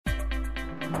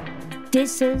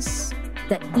This is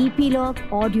the Epilogue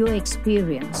Audio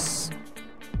Experience.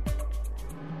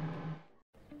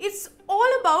 It's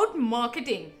all about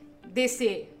marketing, they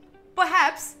say.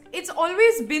 Perhaps it's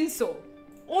always been so.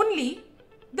 Only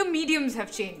the mediums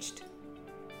have changed.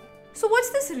 So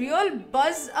what's this real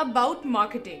buzz about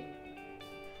marketing?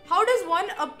 How does one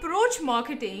approach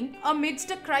marketing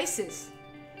amidst a crisis?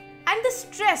 And the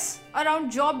stress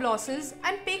around job losses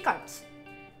and pay cuts?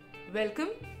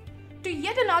 Welcome to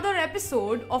yet another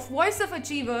episode of Voice of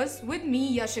Achievers with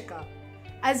me, Yashika,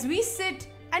 as we sit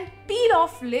and peel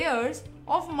off layers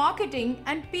of marketing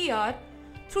and PR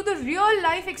through the real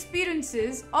life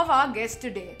experiences of our guest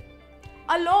today,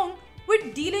 along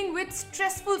with dealing with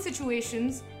stressful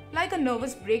situations like a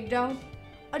nervous breakdown,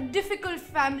 a difficult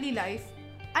family life,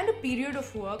 and a period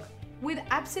of work with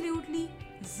absolutely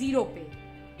zero pay.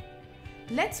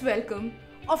 Let's welcome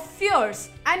a fierce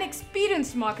and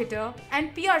experienced marketer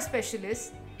and PR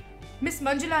specialist, Miss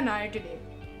Manjula Nair today.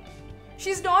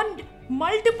 She's donned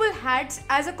multiple hats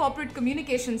as a corporate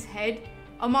communications head,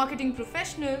 a marketing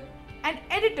professional, and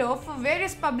editor for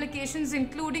various publications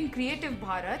including Creative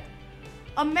Bharat,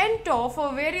 a mentor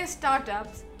for various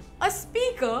startups, a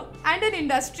speaker, and an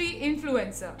industry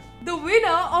influencer. The winner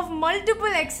of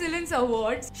multiple excellence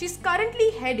awards, she's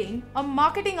currently heading a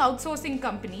marketing outsourcing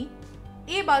company,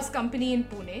 A-Buzz company in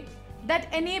Pune,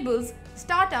 that enables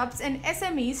startups and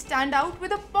SMEs stand out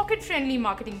with a pocket-friendly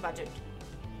marketing budget.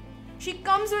 She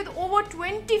comes with over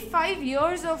 25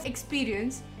 years of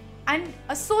experience and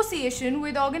association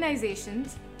with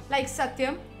organizations like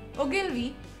Satyam,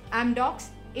 Ogilvy, Amdocs,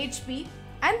 HP,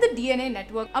 and the DNA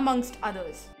Network, amongst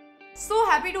others. So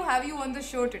happy to have you on the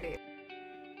show today.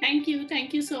 Thank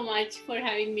you so much for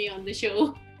having me on the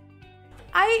show.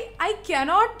 I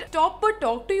cannot stop but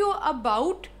talk to you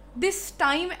about this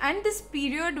time and this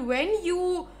period when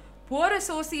you were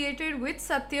associated with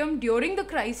Satyam during the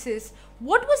crisis.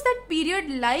 What was that period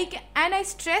like? And I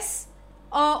stress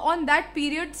on that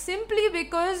period simply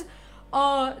because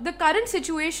the current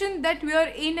situation that we are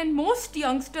in and most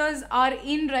youngsters are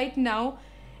in right now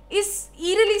is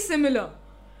eerily similar.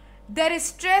 There is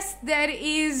stress, there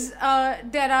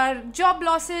are job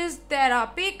losses, there are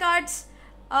pay cuts.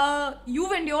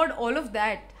 You've endured all of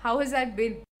that. How has that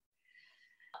been?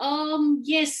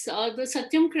 Yes, the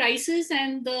Satyam crisis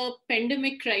and the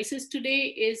pandemic crisis today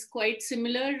is quite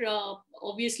similar.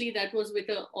 Obviously, that was with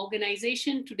an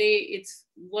organization. Today, it's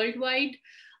worldwide.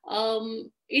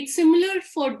 It's similar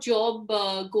for job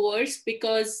goers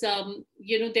because,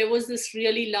 there was this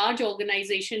really large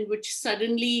organization which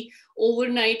suddenly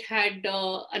overnight had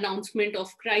announcement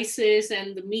of crisis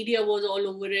and the media was all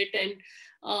over it. And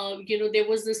there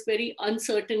was this very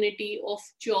uncertainty of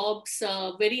jobs,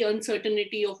 very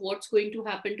uncertainty of what's going to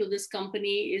happen to this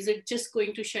company. Is it just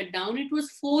going to shut down? It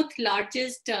was fourth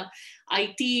largest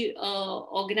IT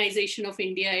organization of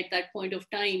India at that point of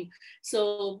time.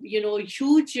 So,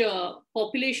 huge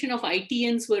population of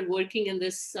ITians were working in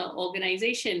this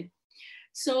organization.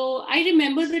 So I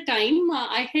remember the time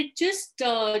I had just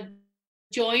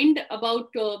joined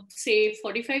about,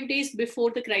 45 days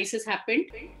before the crisis happened.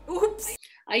 Oops.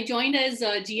 I joined as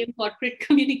GM Corporate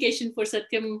Communication for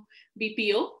Satyam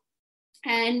BPO.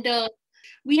 And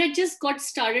we had just got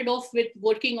started off with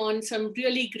working on some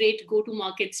really great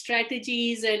go-to-market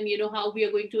strategies and, how we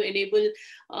are going to enable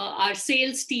our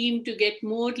sales team to get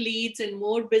more leads and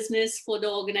more business for the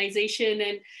organization.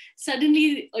 And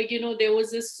suddenly, there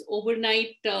was this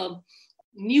overnight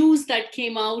news that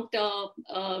came out.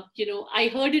 I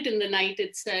heard it in the night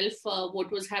itself,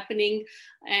 what was happening.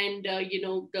 And,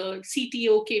 the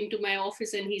CTO came to my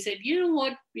office and he said, you know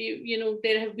what,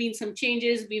 there have been some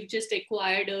changes. We've just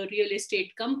acquired a real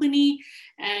estate company.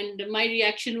 And my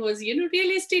reaction was,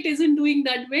 real estate isn't doing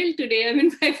that well today. I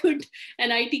mean, why would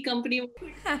an IT company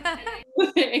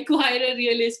acquire a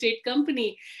real estate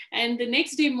company? And the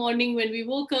next day morning when we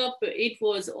woke up, it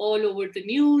was all over the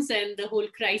news and the whole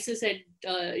crisis had,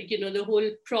 the whole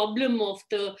problem of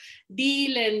the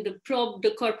deal and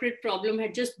the corporate problem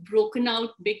had just broken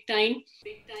out big time.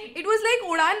 It was like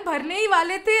उड़ान भरने ही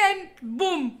वाले थे and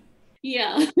boom.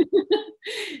 Yeah.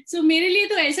 So मेरे लिए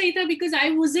तो ऐसा ही था because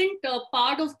I wasn't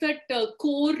part of that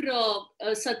core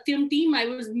Satyam team. I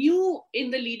was new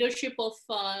in the leadership of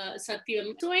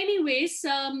Satyam. So anyways,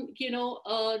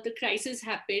 the crisis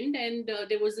happened and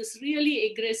there was this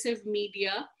really aggressive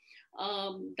media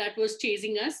that was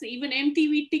chasing us. Even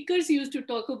MTV tickers used to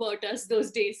talk about us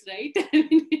those days, right? I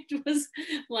mean, it was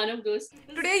one of those.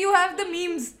 Today you have the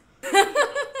memes.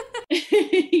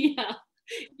 Yeah.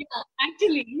 Yeah,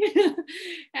 actually.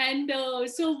 And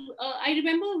I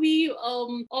remember we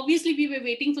obviously we were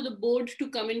waiting for the board to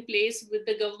come in place. With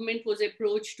the government was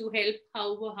approached to help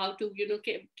how to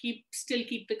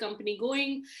keep the company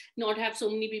going, not have so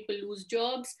many people lose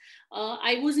jobs.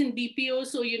 I was in BPO,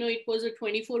 so it was a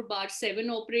 24/7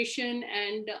 operation,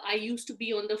 and I used to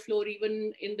be on the floor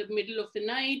even in the middle of the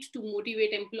night to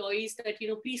motivate employees that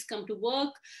please come to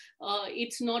work.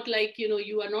 It's not like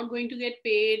you are not going to get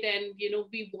paid, and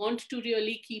we want to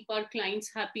really keep our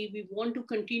clients happy. We want to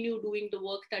continue doing the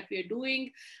work that we are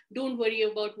doing. Don't worry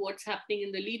about what's happening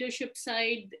in the leadership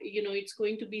side. It's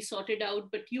going to be sorted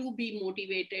out, but you be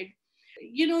motivated.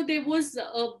 There was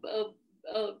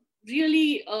a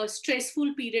really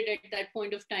stressful period at that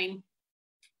point of time.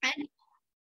 And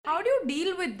How do you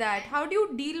deal with that? How do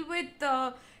you deal with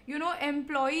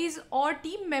employees or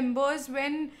team members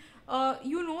when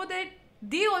you know that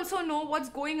they also know what's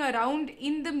going around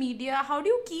in the media? How do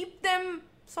you keep them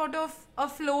sort of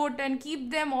afloat and keep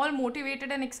them all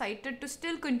motivated and excited to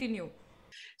still continue?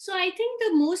 So I think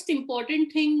the most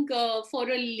important thing for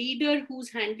a leader who's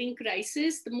handling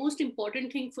crisis, the most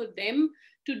important thing for them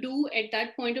to do at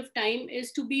that point of time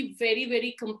is to be very,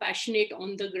 very compassionate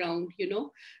on the ground.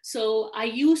 So I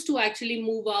used to actually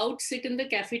move out, sit in the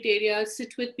cafeteria,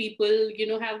 sit with people,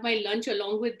 have my lunch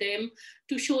along with them,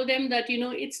 to show them that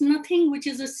it's nothing which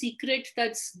is a secret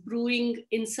that's brewing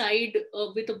inside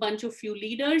with a bunch of few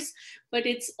leaders, but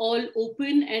it's all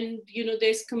open. And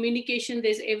there's communication,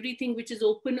 there's everything which is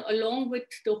open, along with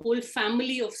the whole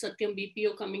family of Satyam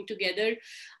BPO coming together.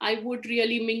 I would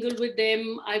really mingle with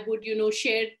them. I would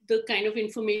share the kind of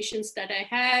informations that I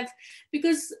have,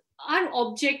 because our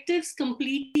objectives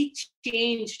completely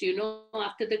changed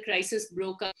after the crisis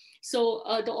broke up. So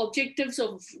the objectives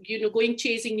of going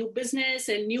chasing new business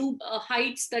and new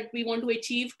heights that we want to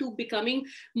achieve, to becoming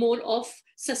more of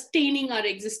sustaining our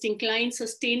existing clients,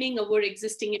 sustaining our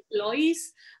existing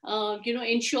employees,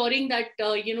 ensuring that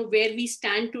where we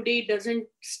stand today doesn't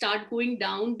start going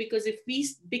down, because if we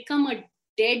become a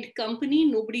dead company,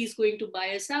 nobody is going to buy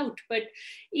us out. But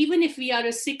even if we are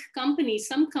a sick company,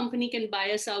 some company can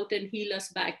buy us out and heal us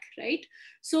back, right?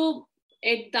 So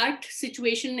at that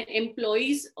situation,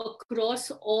 employees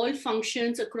across all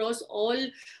functions, across all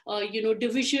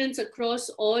divisions, across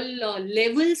all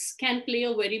levels can play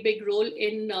a very big role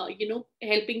in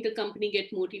helping the company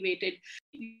get motivated.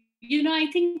 I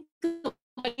think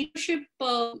leadership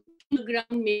the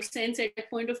ground makes sense at that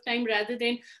point of time, rather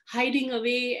than hiding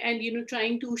away and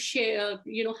trying to share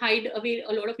hide away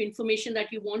a lot of information that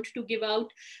you want to give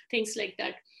out, things like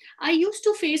that. I used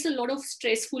to face a lot of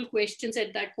stressful questions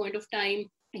at that point of time.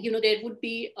 There would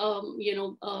be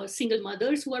single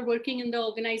mothers who are working in the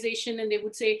organization, and they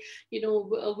would say,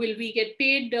 will we get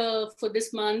paid for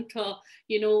this month?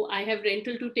 I have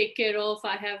rental to take care of,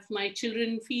 I have my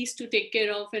children fees to take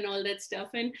care of, and all that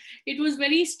stuff. And it was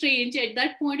very strange at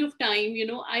that point of time.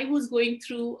 I was going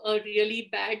through a really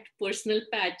bad personal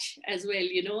patch as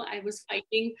well. I was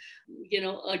fighting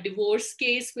a divorce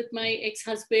case with my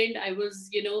ex-husband. I was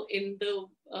in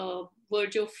the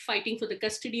verge of fighting for the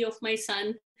custody of my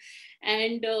son.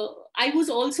 And I was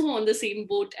also on the same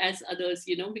boat as others,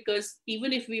 because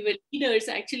even if we were leaders,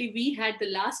 actually we had the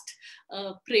last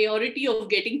priority of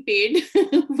getting paid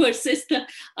versus the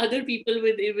other people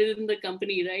within the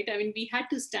company, right? I mean, we had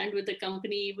to stand with the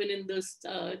company even in those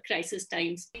crisis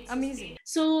times. Amazing.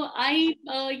 So I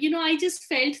just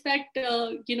felt that,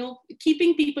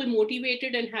 keeping people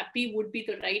motivated and happy would be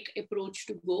the right approach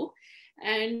to go.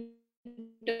 And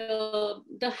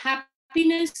the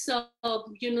happiness,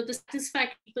 the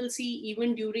satisfaction people see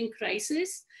even during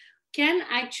crisis can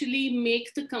actually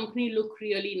make the company look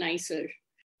really nicer.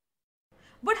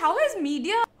 But how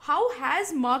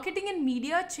has marketing and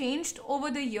media changed over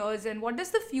the years, and what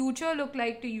does the future look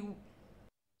like to you?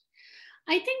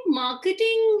 I think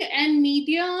marketing and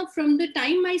media, from the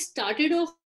time I started off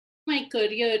my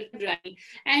career, right,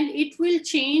 and it will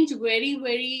change very,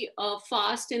 very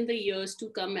fast in the years to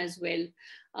come as well.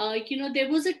 There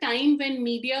was a time when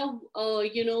media,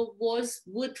 was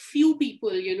with few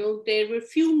people. There were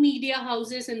few media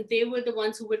houses, and they were the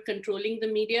ones who were controlling the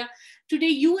media. Today,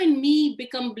 you and me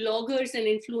become bloggers and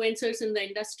influencers in the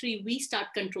industry. We start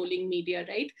controlling media,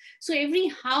 right? So every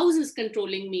house is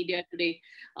controlling media today.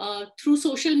 Through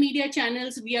social media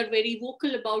channels, we are very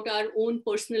vocal about our own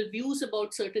personal views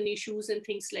about certain issues and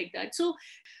things like that. So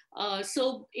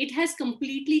it has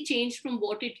completely changed from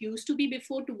what it used to be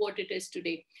before to what it is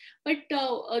today. But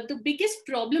the biggest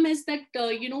problem is that,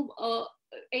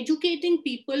 educating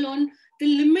people on the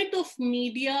limit of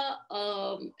media,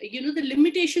 the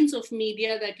limitations of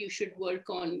media that you should work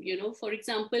on. For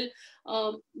example,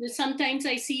 sometimes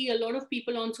I see a lot of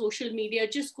people on social media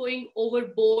just going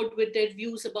overboard with their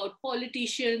views about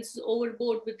politicians,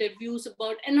 overboard with their views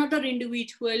about another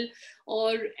individual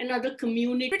or another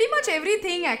community. Pretty much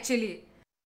everything, actually.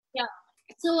 Yeah.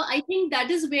 So I think that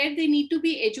is where they need to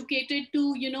be educated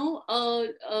to,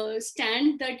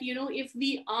 stand that, if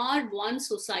we are one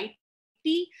society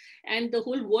and the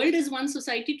whole world is one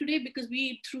society today, because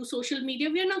through social media,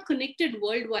 we are now connected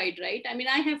worldwide, right? I mean,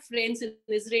 I have friends in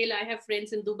Israel, I have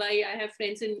friends in Dubai, I have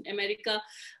friends in America.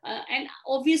 And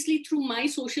obviously through my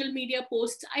social media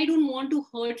posts, I don't want to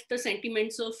hurt the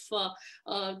sentiments of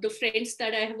the friends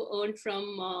that I have earned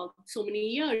from so many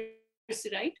years,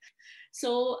 right?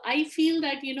 So I feel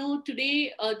that,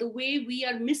 today the way we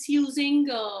are misusing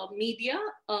media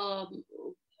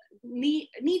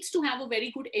needs to have a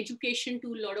very good education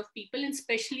to a lot of people, and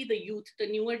especially the youth, the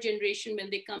newer generation.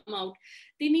 When they come out,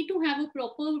 they need to have a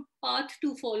proper path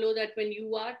to follow, that when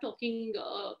you are talking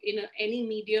in any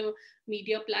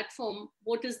media platform,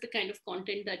 what is the kind of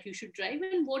content that you should drive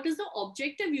and what is the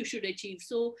objective you should achieve.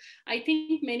 So I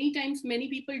think many times many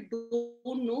people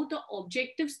don't know the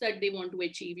objectives that they want to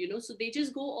achieve, so they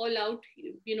just go all out,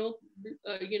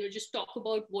 just talk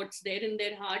about what's there in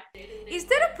their heart. Is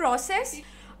there a process?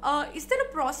 Is there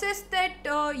a process that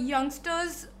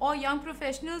youngsters or young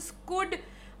professionals could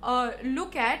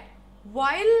look at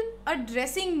while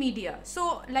addressing media?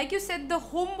 So, like you said, the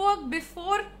homework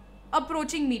before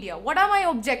approaching media. What are my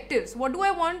objectives? What do I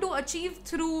want to achieve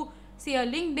through, say, a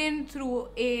LinkedIn, through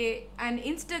an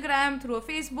Instagram, through a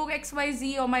Facebook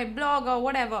XYZ, or my blog, or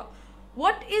whatever?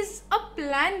 What is a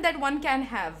plan that one can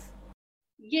have?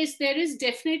 Yes, there is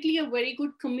definitely a very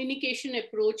good communication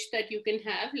approach that you can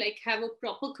have a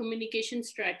proper communication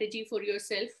strategy for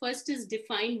yourself. First is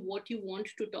define what you want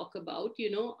to talk about.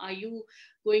 Are you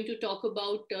going to talk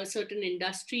about certain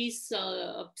industries,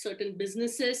 certain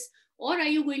businesses, or are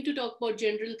you going to talk about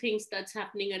general things that's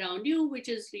happening around you, which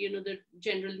is, the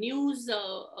general news,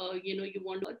 you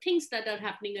want things that are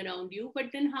happening around you,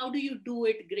 but then how do you do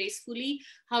it gracefully?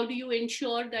 How do you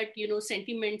ensure that,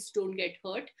 sentiments don't get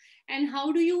hurt? And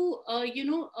how do you,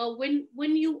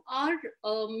 when you are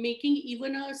making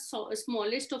even a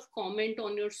smallest of comment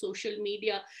on your social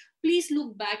media, please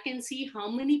look back and see how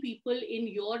many people in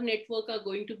your network are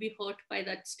going to be hurt by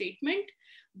that statement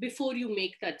before you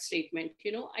make that statement.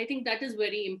 I think that is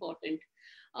very important.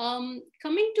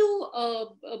 Coming to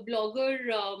a blogger,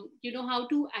 how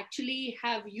to actually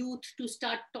have youth to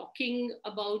start talking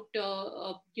about,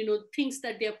 things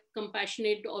that they're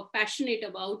compassionate or passionate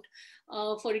about.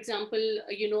 For example,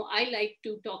 I like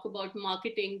to talk about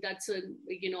marketing. That's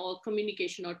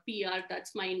communication or PR.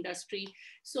 That's my industry.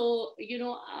 So,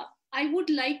 I would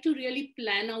like to really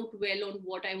plan out well on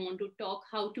what I want to talk,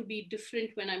 how to be different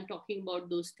when I'm talking about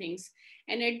those things.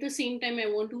 And at the same time, I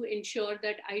want to ensure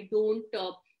that I don't,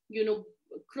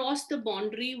 cross the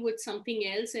boundary with something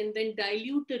else and then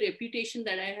dilute the reputation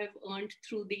that I have earned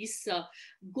through these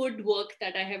good work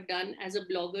that I have done as a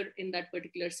blogger in that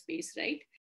particular space, right?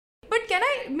 But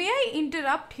may I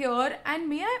interrupt here, and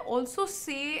may I also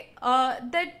say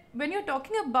that when you're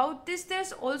talking about this,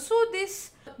 there's also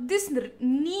this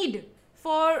need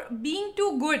for being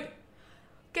too good.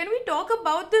 Can we talk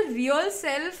about the real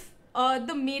self,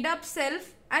 the made up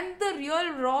self, and the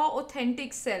real raw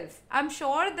authentic self? I'm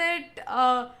sure that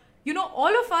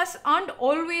all of us aren't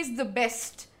always the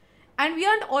best, and we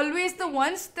aren't always the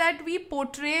ones that we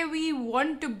portray we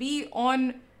want to be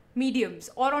on mediums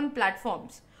or on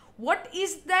platforms. What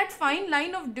is that fine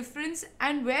line of difference,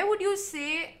 and where would you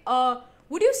say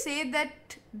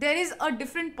that there is a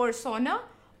different persona,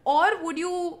 or would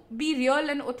you be real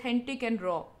and authentic and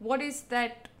raw? What is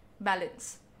that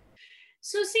balance?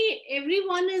 So see,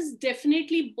 everyone is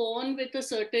definitely born with a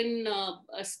certain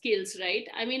skills, right?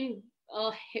 I mean,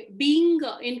 being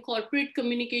in corporate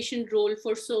communication role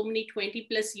for so many 20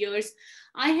 plus years,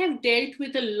 I have dealt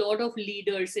with a lot of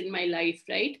leaders in my life,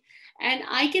 right? And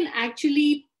I can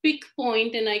actually pick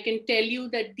point and I can tell you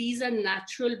that these are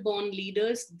natural born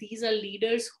leaders. These are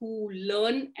leaders who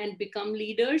learn and become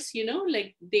leaders,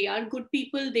 like they are good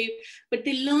people, but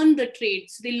they learn the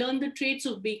traits. They learn the traits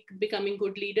of becoming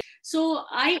good leaders. So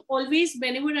I always,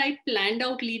 whenever I planned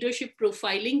out leadership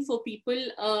profiling for people,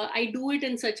 I do it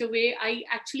in such a way, I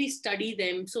actually study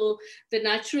them. So the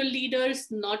natural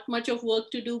leaders, not much of work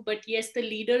to do, but yes, the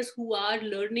leaders who are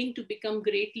learning to become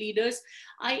great leaders,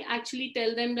 I actually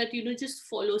tell them that, just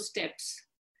follow steps.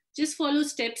 just follow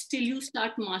steps till you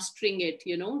start mastering it,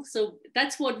 so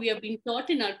that's what we have been taught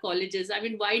in our colleges. I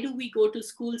mean, why do we go to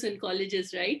schools and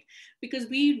colleges, right? Because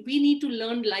we need to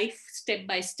learn life step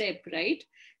by step, right?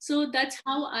 So that's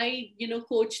how I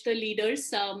coach the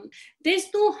leaders. There's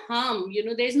no harm,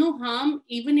 there's no harm,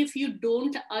 even if you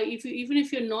don't even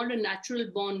if you're not a natural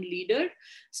born leader,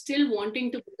 still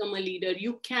wanting to become a leader.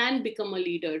 You can become a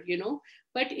leader,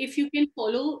 but if you can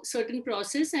follow certain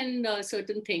process and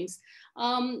certain things.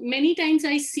 Many times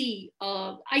I see,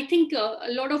 I think a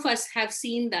lot of us have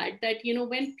seen that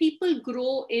when people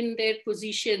grow in their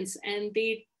positions and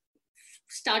they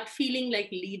start feeling like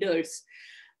leaders,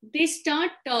 they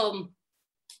start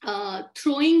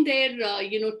throwing their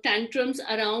tantrums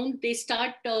around. They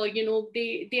start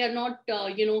they are not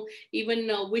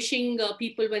even wishing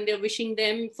people when they're wishing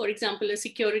them. For example, a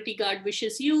security guard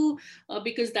wishes you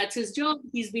because that's his job.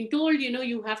 He's been told,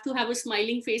 you have to have a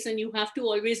smiling face and you have to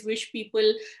always wish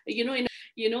people,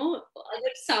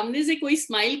 अगर सामने से कोई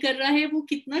smile कर रहा है, वो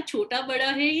कितना छोटा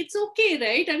बड़ा है, it's okay,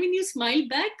 right? I mean, you smile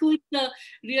back with a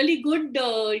really good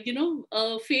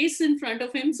face in front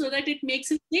of him so that it makes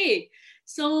his day.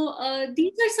 So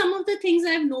these are some of the things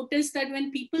I've noticed, that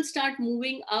when people start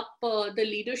moving up the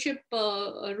leadership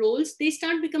roles, they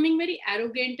start becoming very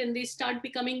arrogant and they start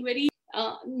becoming very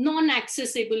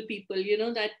non-accessible people,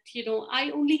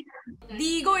 I only... The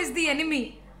ego is the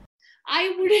enemy.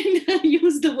 I wouldn't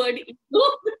use the word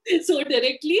ego so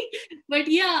directly, but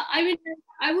yeah, I mean,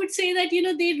 I would say that,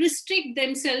 they restrict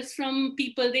themselves from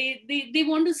people. They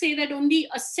want to say that only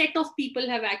a set of people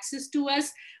have access to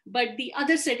us, but the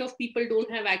other set of people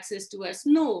don't have access to us.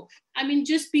 No, I mean,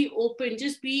 just be open,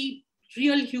 just be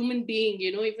real human being,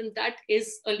 even that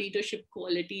is a leadership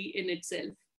quality in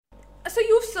itself. So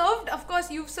you've served, of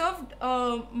course,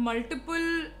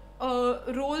 multiple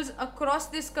roles across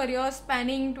this career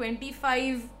spanning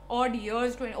 25 odd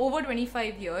years, over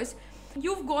 25 years.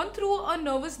 You've gone through a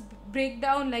nervous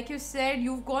breakdown, like you said.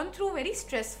 You've gone through very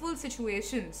stressful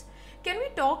situations. Can we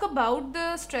talk about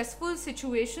the stressful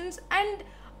situations? And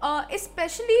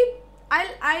especially,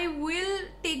 I will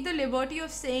take the liberty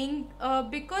of saying,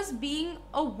 because being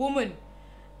a woman,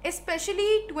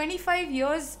 especially 25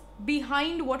 years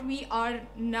behind what we are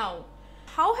now,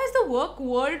 how has the work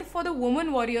world for the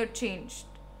woman warrior changed?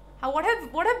 What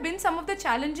have been some of the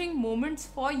challenging moments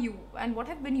for you, and what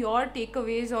have been your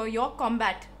takeaways or your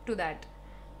combat to that?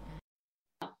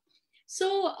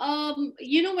 So,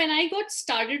 when I got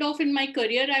started off in my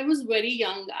career, I was very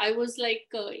young. I was like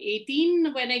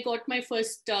 18 when I got my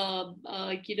first,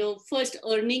 first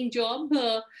earning job.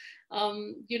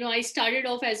 I started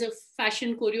off as a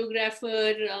fashion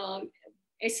choreographer,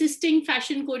 assisting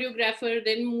fashion choreographer,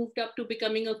 then moved up to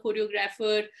becoming a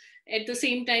choreographer. At the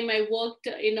same time, I worked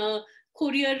in a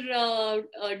courier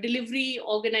delivery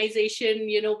organization,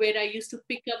 where I used to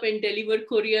pick up and deliver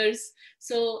couriers.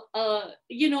 So,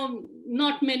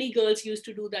 not many girls used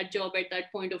to do that job at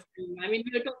that point of time. I mean,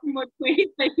 we were talking about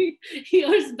 25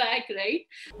 years back, right?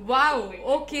 Wow,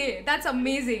 okay, that's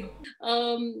amazing.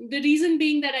 The reason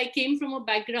being that I came from a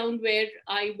background where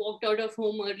I walked out of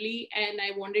home early and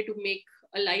I wanted to make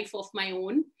a life of my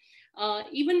own.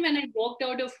 Even when I walked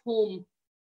out of home,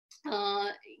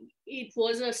 it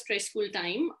was a stressful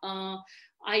time.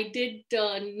 I did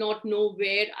not know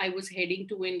where I was heading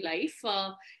to in life.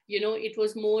 It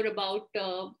was more about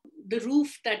the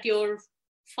roof that your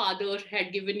father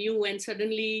had given you, and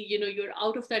suddenly, you're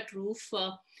out of that roof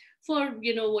for,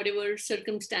 whatever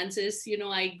circumstances.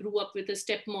 I grew up with a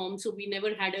stepmom, so we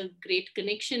never had a great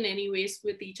connection anyways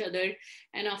with each other.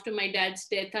 And after my dad's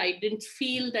death, I didn't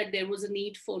feel that there was a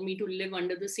need for me to live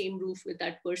under the same roof with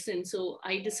that person. So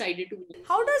I decided to...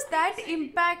 How does that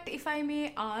impact, if I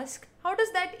may ask, how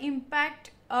does that impact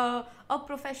a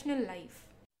professional life?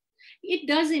 It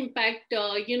does impact,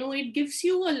 it gives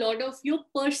you a lot of your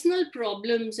personal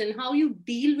problems, and how you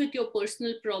deal with your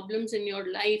personal problems in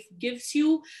your life gives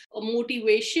you a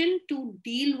motivation to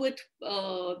deal with,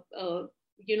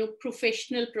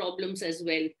 professional problems as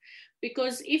well.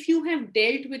 Because if you have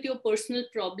dealt with your personal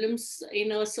problems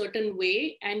in a certain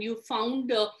way and you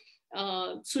found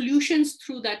solutions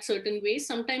through that certain way,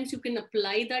 sometimes you can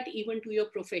apply that even to your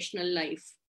professional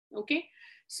life. Okay.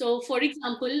 So, for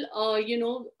example,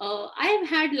 I have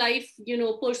had life,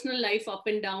 personal life up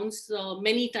and downs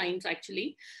many times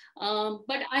actually.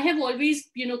 But I have always,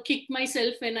 kicked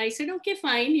myself and I said, okay,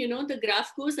 fine, the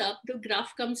graph goes up, the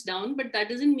graph comes down, but that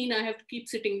doesn't mean I have to keep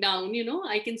sitting down.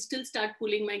 I can still start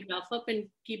pulling my graph up and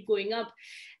keep going up.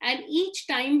 And each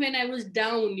time when I was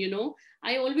down,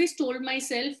 I always told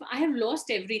myself, I have lost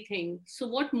everything. So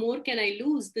what more can I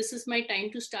lose? This is my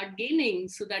time to start gaining.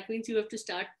 So that means you have to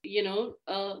start,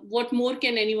 what more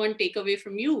can anyone take away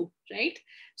from you, right?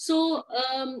 So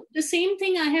the same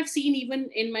thing I have seen even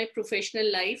in my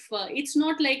professional life. It's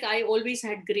not like I always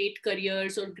had great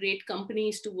careers or great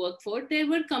companies to work for. There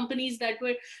were companies that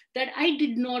I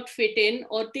did not fit in,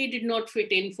 or they did not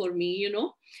fit in for me,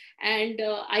 and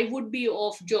I would be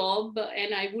off job,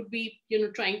 and I would be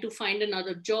trying to find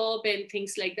another job and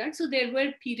things like that. So there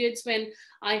were periods when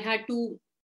I had to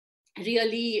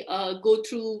really go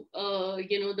through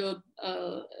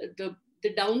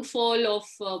the downfall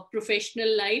of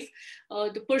professional life.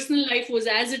 The personal life was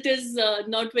as it is,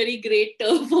 not very great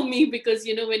for me, because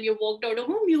when you walked out of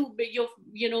home,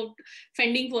 you're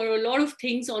fending for a lot of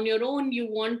things on your own. You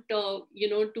want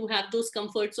to have those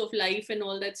comforts of life and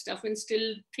all that stuff, and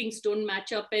still things don't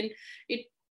match up, and it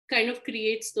kind of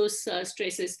creates those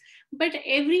stresses. But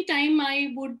every time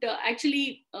I would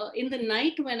actually in the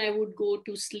night when I would go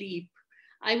to sleep,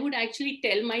 I would actually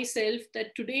tell myself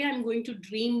that today I'm going to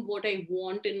dream what I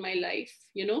want in my life.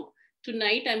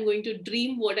 Tonight I'm going to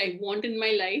dream what I want in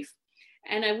my life,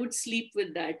 and I would sleep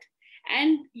with that.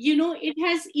 And it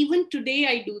has, even today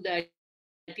I do that.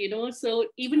 So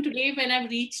even today, when I've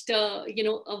reached a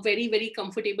very, very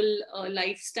comfortable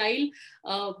lifestyle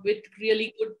with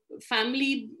really good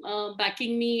family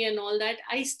backing me and all that,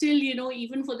 I still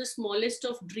even for the smallest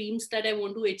of dreams that I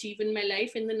want to achieve in my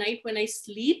life, in the night when I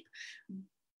sleep,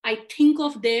 I think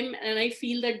of them and I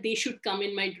feel that they should come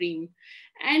in my dream.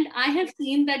 And I have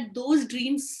seen that those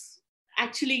dreams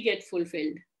actually get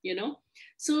fulfilled.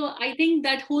 So I think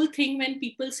that whole thing, when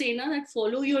people say that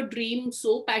follow your dream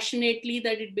so passionately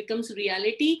that it becomes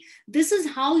reality, this is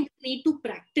how you need to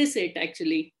practice it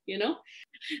actually,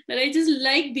 that I just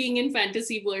like being in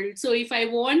fantasy world. So if I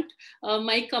want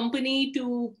my company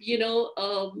to,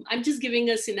 I'm just giving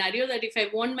a scenario that if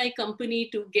I want my company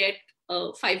to get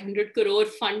 500 crore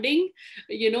funding,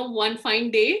 one fine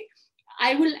day,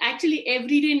 I will actually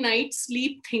every night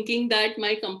sleep thinking that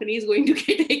my company is going to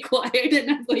get acquired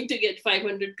and I'm going to get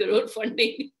 500 crore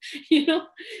funding, So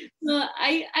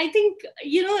I think,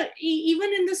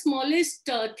 even in the smallest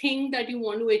thing that you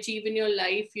want to achieve in your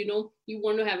life, you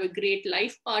want to have a great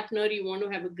life partner, you want to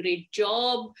have a great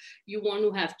job, you want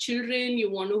to have children, you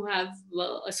want to have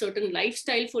a certain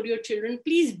lifestyle for your children,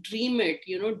 please dream it,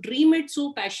 dream it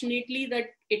so passionately that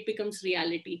it becomes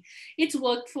reality. It's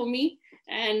worked for me.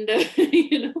 And,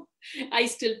 I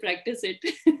still practice it.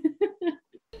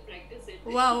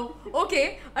 Wow.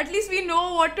 Okay. At least we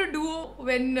know what to do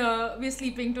when we're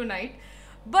sleeping tonight.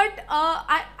 But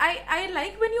I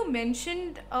like when you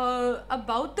mentioned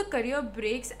about the career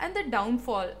breaks and the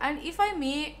downfall. And if I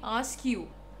may ask you,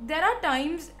 there are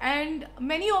times, and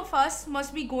many of us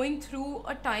must be going through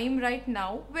a time right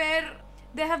now where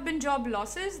there have been job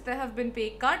losses, there have been pay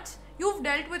cuts. You've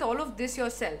dealt with all of this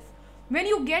yourself. When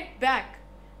you get back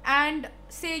and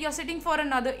say you're sitting for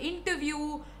another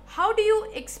interview, how do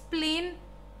you explain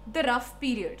the rough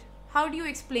period? How do you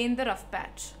explain the rough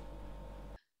patch?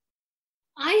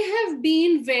 I have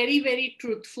been very, very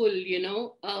truthful,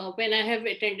 when I have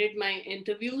attended my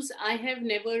interviews. I have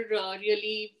never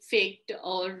really faked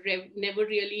or never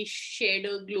really shared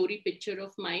a glory picture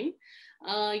of mine.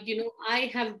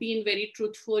 I have been very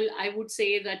truthful. I would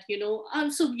say that,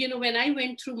 also, when I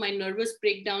went through my nervous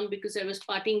breakdown because I was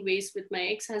parting ways with my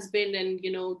ex-husband, and,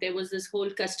 there was this whole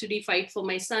custody fight for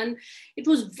my son, it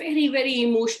was very, very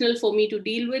emotional for me to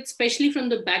deal with, especially from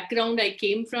the background I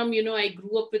came from. I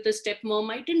grew up with a stepmom.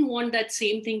 I didn't want that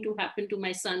same thing to happen to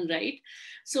my son, right?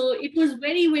 So it was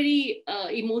very, very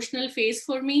emotional phase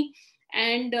for me.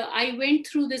 And I went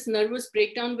through this nervous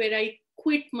breakdown where I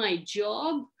quit my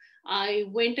job. I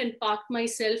went and parked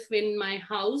myself in my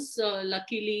house.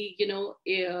 Luckily,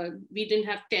 we didn't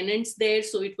have tenants there,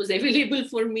 so it was available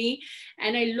for me.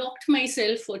 And I locked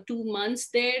myself for 2 months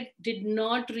there, did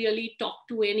not really talk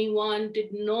to anyone,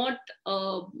 did not,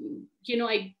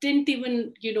 I didn't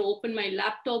even, open my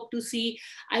laptop to see.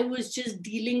 I was just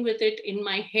dealing with it in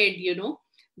my head,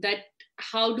 that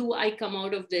how do I come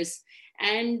out of this?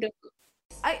 And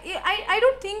I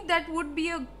don't think that would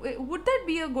that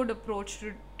be a good approach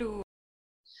to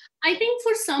I think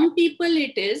for some people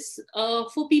it is.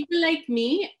 For people like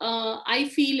me, I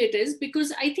feel it is,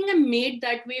 because I think I'm made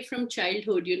that way from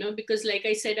childhood, because like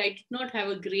I said, I did not have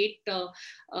a great,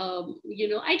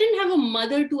 I didn't have a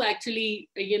mother to actually,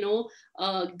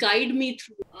 guide me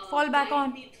through. fall back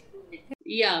on.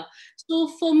 Yeah. So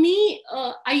for me,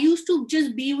 I used to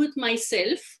just be with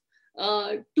myself.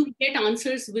 to get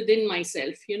answers within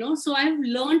myself, so I've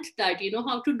learned that,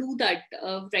 how to do that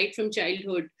right from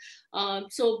childhood.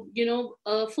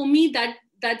 For me,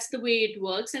 that's the way it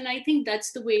works, and I think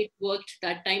that's the way it worked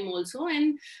that time also.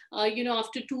 And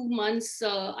after 2 months,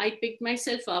 I picked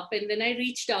myself up, and then I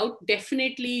reached out.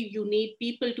 Definitely you need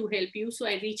people to help you, so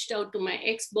I reached out to my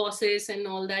ex bosses and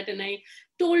all that, and I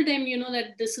told them,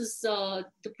 that this is the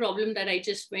problem that I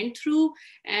just went through,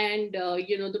 and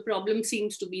the problem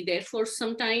seems to be there for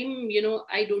some time.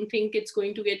 I don't think it's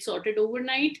going to get sorted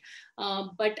overnight,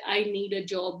 but I need a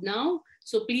job now,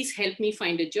 so please help me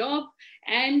find a job.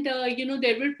 And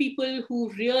there were people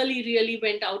who really, really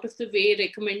went out of the way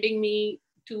recommending me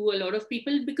to a lot of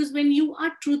people, because when you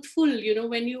are truthful,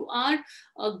 when you are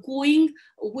going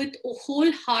with a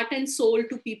whole heart and soul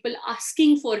to people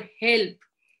asking for help,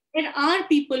 there are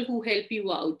people who help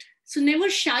you out. So never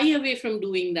shy away from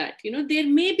doing that. There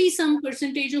may be some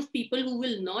percentage of people who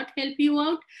will not help you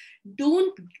out.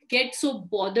 Don't get so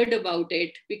bothered about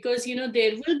it, because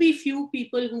there will be few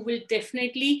people who will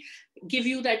definitely give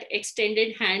you that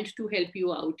extended hand to help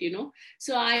you out.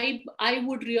 So I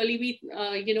would really be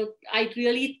I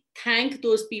really thank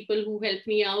those people who helped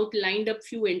me out, lined up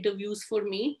few interviews for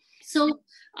me. So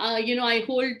I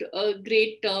hold a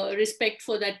great respect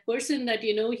for that person, that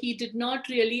he did not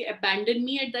really abandon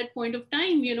me at that point of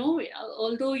time,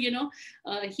 although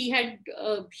he had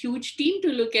a huge team to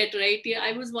look at, right? Yeah,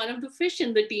 I was one of the fish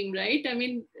in the team, right? I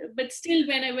mean, but still,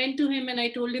 when I went to him and I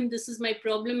told him this is my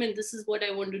problem and this is what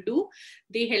I want to do,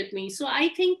 they helped me. So I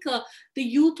think the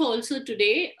youth also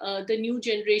today, the new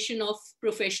generation of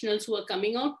professionals who are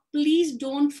coming out, please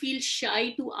don't feel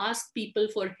shy to ask people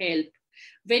for help.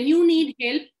 When you need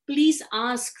help, please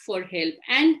ask for help.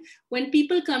 And when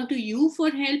people come to you for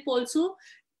help also,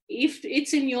 if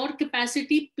it's in your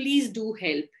capacity, please do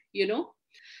help,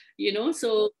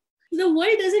 so the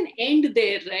world doesn't end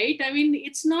there, right? I mean,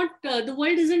 it's not, the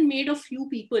world isn't made of few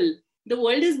people. The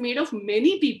world is made of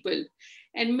many people,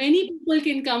 and many people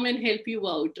can come and help you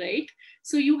out, right?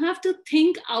 So you have to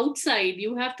think outside.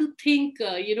 You have to think,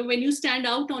 when you stand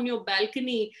out on your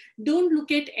balcony, don't look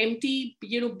at empty,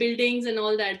 buildings and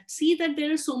all that. See that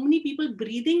there are so many people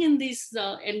breathing in this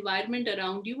environment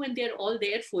around you, and they're all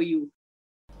there for you.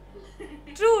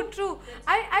 True.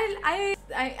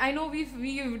 I know we've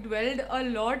dwelled a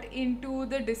lot into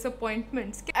the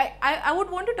disappointments. I would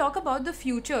want to talk about the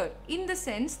future, in the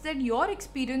sense that your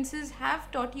experiences have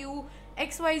taught you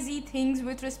XYZ things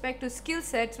with respect to skill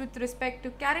sets, with respect to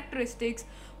characteristics,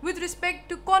 with respect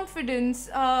to confidence,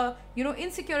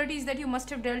 insecurities that you must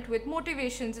have dealt with,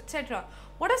 motivations, etc.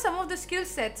 What are some of the skill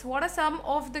sets? What are some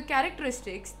of the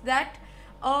characteristics that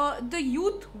the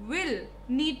youth will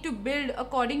need to build,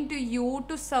 according to you,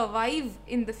 to survive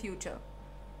in the future?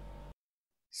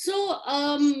 So,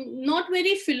 not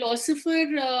very philosopher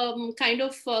kind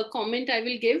of comment I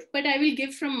will give, but I will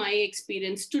give from my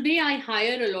experience. Today, I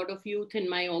hire a lot of youth in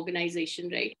my organization,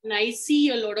 right? And I see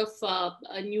a lot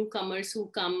of newcomers who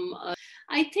come.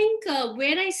 I think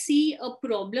where I see a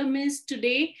problem is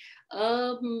today,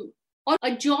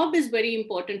 a job is very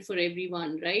important for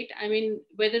everyone, right? I mean,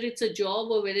 whether it's a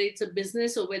job or whether it's a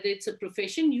business or whether it's a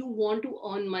profession, you want to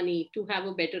earn money to have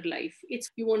a better life.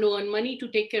 You want to earn money to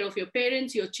take care of your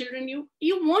parents, your children. You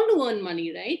want to earn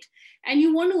money, right? And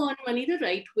you want to earn money the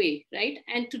right way, right?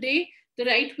 And today, the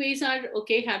right ways are,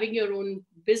 okay, having your own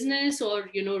business, or,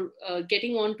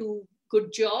 getting onto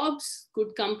good jobs,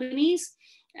 good companies.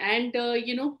 And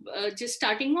just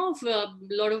starting off, a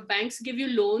lot of banks give you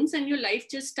loans and your life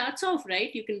just starts off,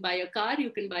 right? You can buy a car, you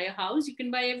can buy a house, you can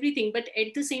buy everything, but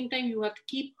at the same time you have to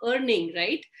keep earning,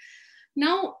 right?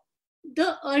 Now,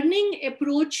 the earning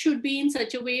approach should be in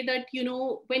such a way that,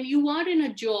 when you are in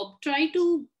a job, try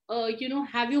to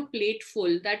have your plate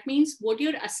full. That means what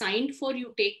you're assigned for,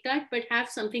 you take that, but have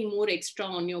something more extra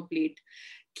on your plate.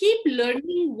 Keep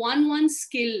learning one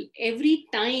skill every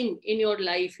time in your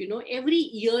life, every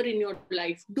year in your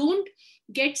life. Don't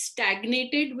get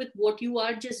stagnated with what you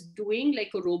are just doing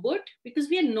like a robot, because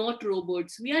we are not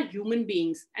robots. We are human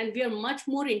beings, and we are much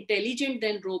more intelligent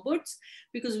than robots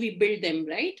because we build them,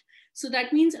 right? So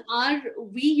that means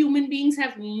we human beings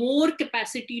have more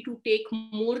capacity to take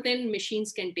more than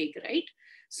machines can take, right?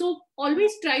 So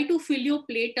always try to fill your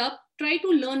plate up, try to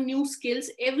learn new skills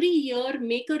every year,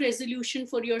 make a resolution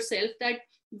for yourself that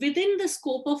within the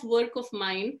scope of work of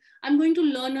mine, I'm going to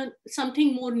learn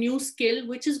something more new skill,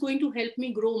 which is going to help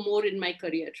me grow more in my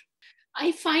career.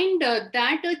 I find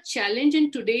that a challenge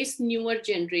in today's newer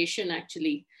generation,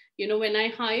 actually. When I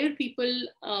hire people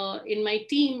in my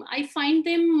team, I find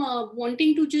them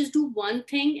wanting to just do one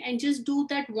thing and just do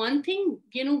that one thing,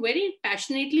 very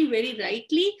passionately, very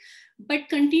rightly, but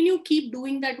keep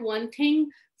doing that one thing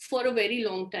for a very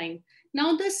long time.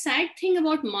 Now, the sad thing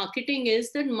about marketing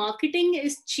is that marketing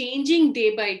is changing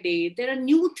day by day. There are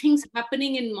new things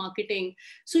happening in marketing.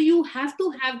 So you have to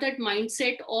have that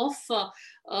mindset of,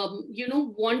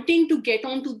 wanting to get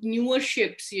onto newer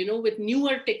ships, with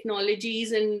newer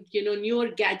technologies and,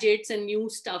 newer gadgets and new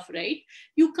stuff, right?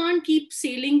 You can't keep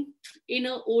sailing in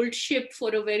an old ship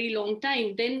for a very long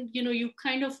time. Then, you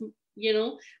kind of,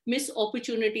 miss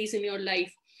opportunities in your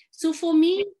life. So for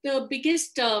me, the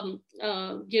biggest,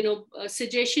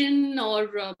 suggestion or,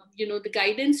 the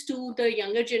guidance to the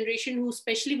younger generation who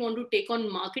especially want to take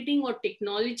on marketing or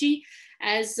technology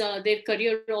as their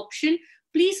career option,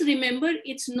 please remember,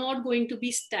 it's not going to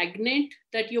be stagnant,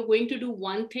 that you're going to do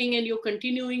one thing and you're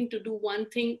continuing to do one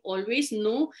thing always.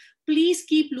 No, please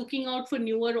keep looking out for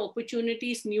newer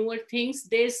opportunities, newer things.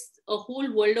 There's a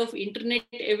whole world of internet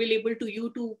available to you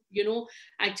to,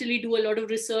 actually do a lot of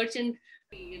research, and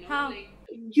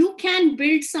you can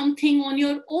build something on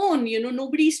your own.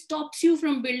 Nobody stops you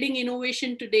from building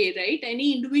innovation today, right?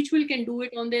 Any individual can do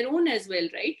it on their own as well,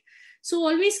 right? So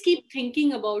always keep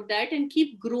thinking about that and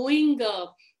keep growing.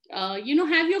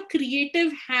 Have your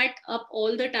creative hat up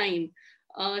all the time,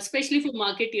 especially for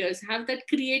marketeers. Have that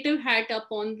creative hat up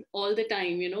on all the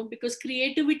time, because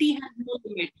creativity has no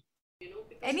limit.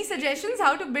 Any suggestions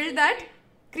how to build that?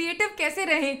 Creative kaise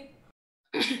rahe?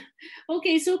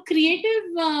 Okay, so creative,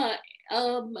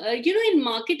 in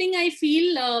marketing, I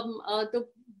feel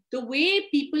the way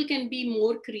people can be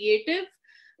more creative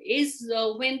is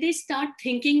when they start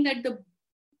thinking that the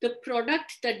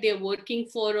product that they're working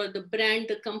for, or the brand,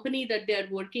 the company that they're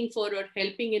working for or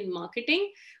helping in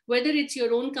marketing, whether it's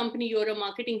your own company, you're a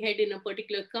marketing head in a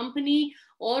particular company,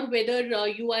 or whether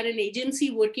you are an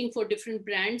agency working for different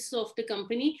brands of the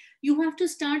company, you have to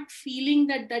start feeling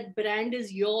that that brand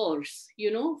is yours,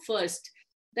 first.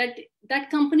 That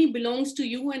company belongs to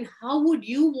you, and how would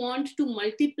you want to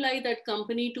multiply that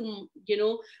company to,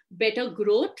 better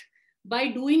growth by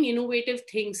doing innovative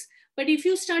things. But if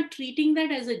you start treating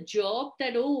that as a job,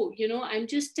 that, I'm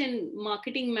just a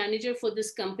marketing manager for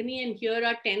this company, and here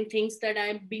are 10 things that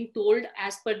I'm being told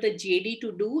as per the JD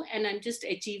to do, and I'm just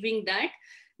achieving that,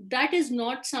 that is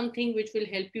not something which will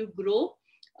help you grow,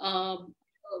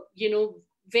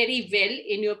 very well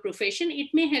in your profession. It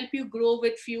may help you grow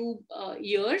with few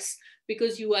years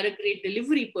because you are a great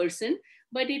delivery person,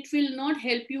 but it will not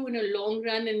help you in a long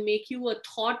run and make you a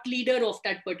thought leader of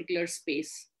that particular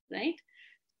space, right?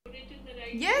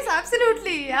 Yes,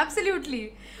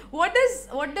 absolutely. What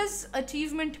does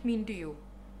achievement mean to you?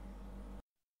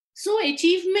 So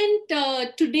achievement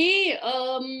today,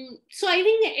 so I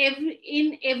think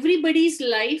in everybody's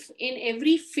life, in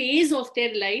every phase of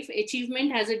their life,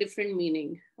 achievement has a different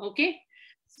meaning. Okay.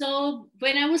 So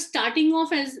when I was starting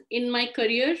off as in my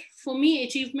career, for me,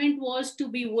 achievement was to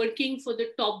be working for the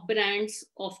top brands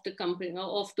of the company,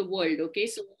 of the world. Okay.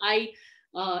 So I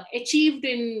achieved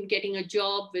in getting a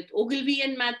job with Ogilvy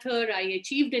and Mather. I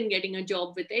achieved in getting a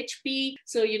job with HP.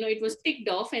 So, it was ticked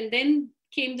off, and then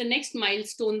came the next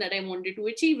milestone that I wanted to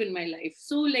achieve in my life.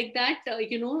 So like that,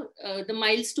 the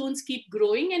milestones keep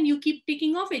growing and you keep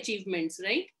ticking off achievements,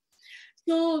 right?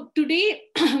 So today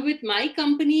with my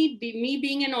company, me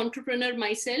being an entrepreneur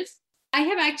myself, I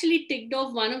have actually ticked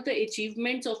off one of the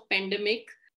achievements of pandemic.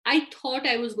 I thought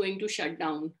I was going to shut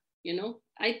down,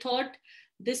 I thought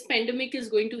this pandemic is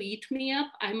going to eat me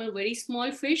up. I'm a very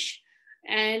small fish,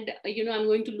 and, I'm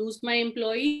going to lose my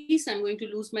employees. I'm going to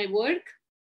lose my work,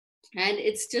 and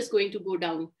it's just going to go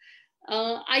down.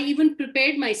 I even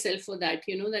prepared myself for that,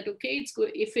 that, okay,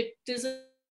 if it is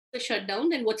a shutdown,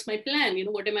 then what's my plan?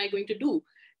 What am I going to do?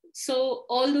 So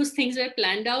all those things were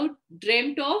planned out,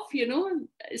 dreamt of,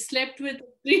 slept with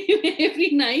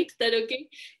every night that, okay,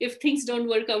 if things don't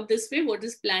work out this way, what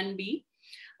is plan B?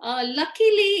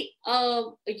 Luckily,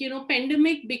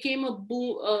 pandemic became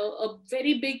a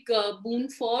very big boon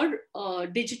for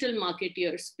digital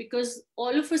marketeers, because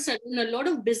all of a sudden, a lot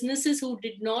of businesses who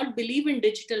did not believe in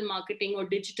digital marketing or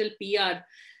digital PR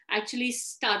actually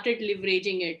started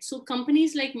leveraging it. So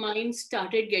companies like mine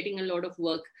started getting a lot of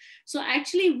work. So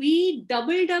actually, we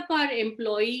doubled up our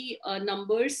employee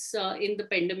numbers in the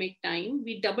pandemic time.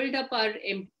 We doubled up our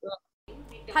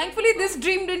Thankfully, this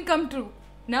dream didn't come true.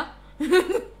 No?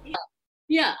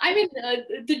 Yeah, I mean,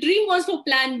 the dream was for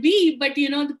plan B, but the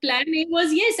plan A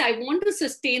was, yes, I want to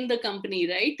sustain the company,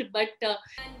 right? But plan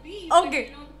B,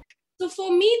 okay. So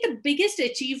for me, the biggest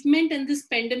achievement in this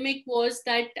pandemic was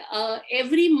that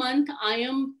every month I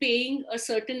am paying a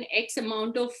certain X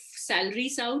amount of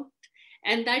salaries out,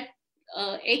 and that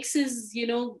X is,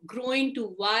 growing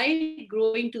to Y,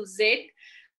 growing to Z.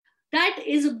 that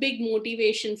is a big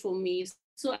motivation for me.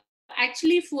 So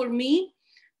actually for me,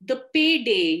 the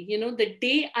payday, the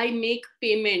day I make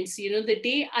payments, the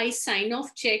day I sign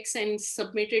off checks and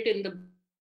submit it in the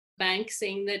bank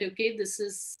saying that, okay, this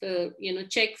is the,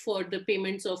 check for the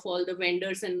payments of all the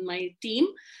vendors and my team,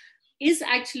 is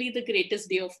actually the greatest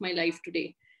day of my life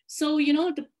today. So,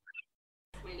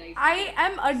 I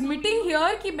am admitting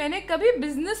here कि मैंने कभी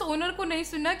business owner को नहीं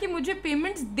सुना कि मुझे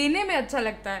payments देने में अच्छा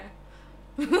लगता है.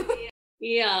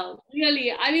 Yeah,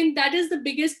 really. I mean, that is the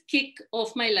biggest kick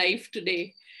of my life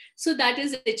today. So that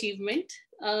is an achievement.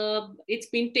 It's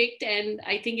been ticked, and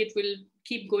I think it will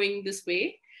keep going this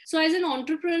way. So as an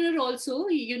entrepreneur also,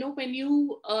 when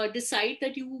you decide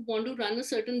that you want to run a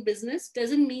certain business,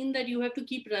 doesn't mean that you have to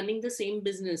keep running the same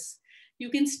business. You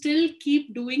can still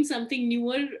keep doing something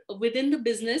newer within the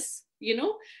business,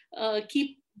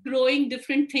 keep growing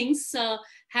different things,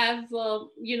 have,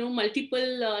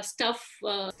 multiple stuff.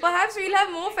 Perhaps we'll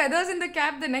have more feathers in the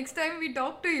cap the next time we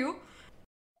talk to you.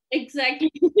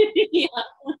 Exactly. Yeah.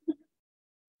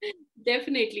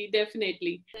 Definitely.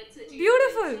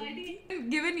 Beautiful.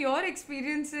 Given your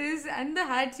experiences and the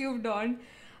hats you've donned,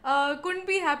 couldn't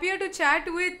be happier to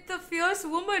chat with a fierce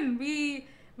woman. We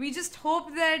just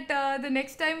hope that the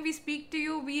next time we speak to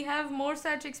you, we have more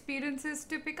such experiences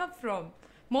to pick up from.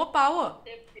 More power.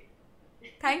 Definitely.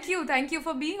 Thank you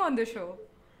for being on the show.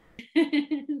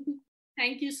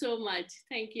 Thank you so much.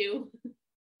 Thank you.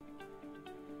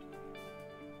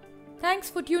 Thanks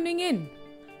for tuning in.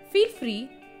 Feel free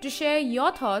to share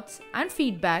your thoughts and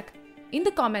feedback in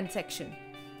the comment section.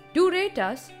 Do rate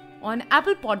us on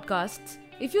Apple Podcasts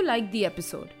if you like the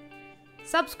episode.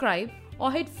 Subscribe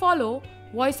or hit follow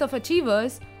Voice of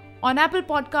Achievers on Apple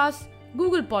Podcasts,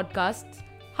 Google Podcasts,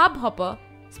 Hubhopper,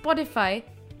 Spotify,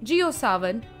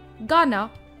 JioSaavn, Gaana,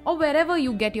 or wherever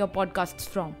you get your podcasts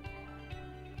from.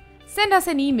 Send us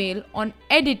an email on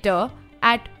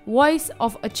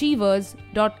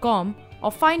editor@voiceofachievers.com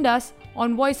or find us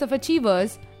on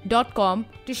voiceofachievers.com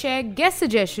to share guest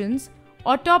suggestions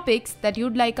or topics that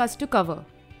you'd like us to cover.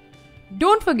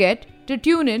 Don't forget to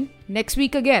tune in next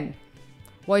week again.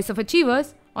 Voice of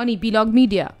Achievers on Epilogue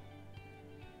Media.